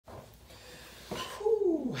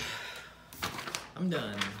I'm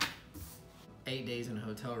done. 8 days in a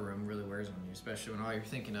hotel room really wears on you, especially when all you're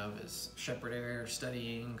thinking of is Shepherd Air,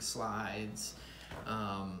 studying, slides,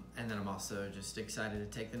 and then I'm also just excited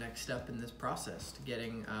to take the next step in this process to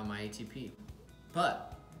getting my ATP.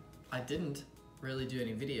 But I didn't really do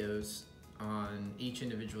any videos on each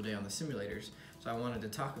individual day on the simulators, so I wanted to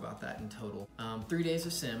talk about that in total. 3 days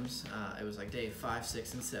of sims. It was like day 5,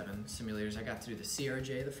 6, and 7 simulators. I got to do the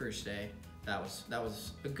CRJ the first day. That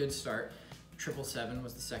was a good start. 777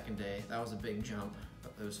 was the second day. That was a big jump.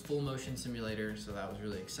 It was full motion simulator, so that was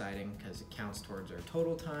really exciting because it counts towards our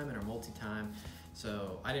total time and our multi-time.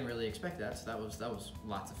 So I didn't really expect that, so that was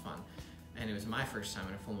lots of fun. And it was my first time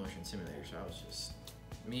in a full motion simulator, so I was just,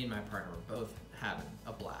 me and my partner were both having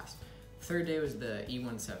a blast. Third day was the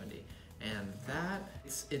E170, and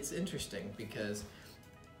it's interesting because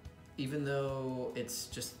even though it's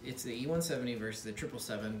the E170 versus the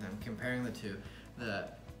 777, I'm comparing the two, the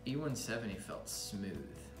E170 felt smooth.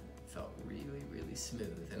 It felt really, really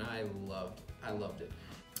smooth, and I loved it.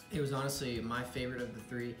 It was honestly my favorite of the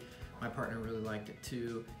three. My partner really liked it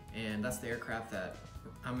too, and that's the aircraft that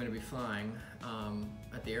I'm going to be flying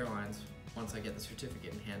at the airlines once I get the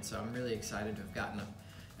certificate in hand. So I'm really excited to have gotten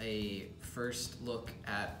a first look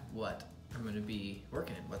at what I'm going to be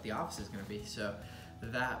working in, what the office is going to be. So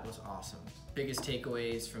that was awesome. Biggest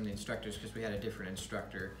takeaways from the instructors, because we had a different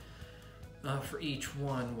instructor for each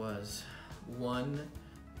one, was 1,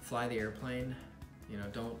 fly the airplane. You know,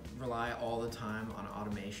 don't rely all the time on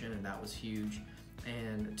automation, and that was huge.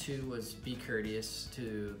 And 2 was be courteous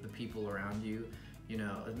to the people around you. You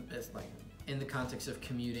know, it's like in the context of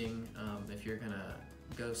commuting, if you're gonna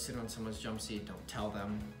go sit on someone's jump seat, don't tell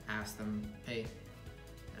them, ask them, hey,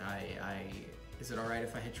 is it all right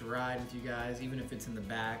if I hitch a ride with you guys, even if it's in the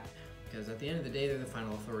back? Because at the end of the day, they're the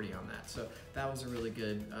final authority on that. So that was a really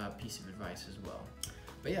good piece of advice as well.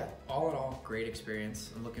 But yeah, all in all, great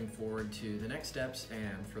experience. I'm looking forward to the next steps,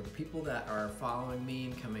 and for the people that are following me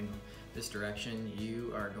and coming this direction,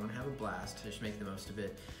 you are going to have a blast. Just make the most of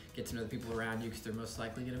it. Get to know the people around you, because they're most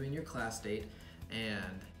likely going to be in your class date,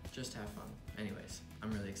 and just have fun. Anyways,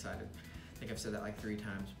 I'm really excited. I think I've said that like 3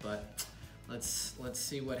 times, but let's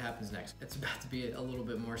see what happens next. It's about to be a little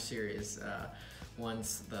bit more serious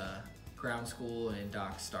once the ground school and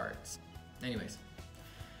doc starts. Anyways,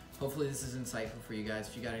 hopefully this is insightful for you guys.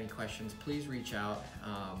 If you got any questions, please reach out.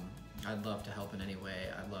 I'd love to help in any way.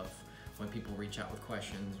 I love when people reach out with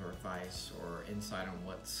questions or advice or insight on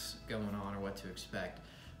what's going on or what to expect.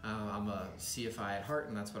 I'm a CFI at heart,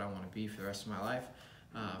 and that's what I want to be for the rest of my life,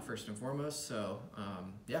 first and foremost. So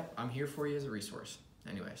yeah, I'm here for you as a resource.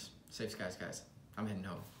 Anyways, safe skies, guys. I'm heading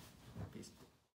home. Peace.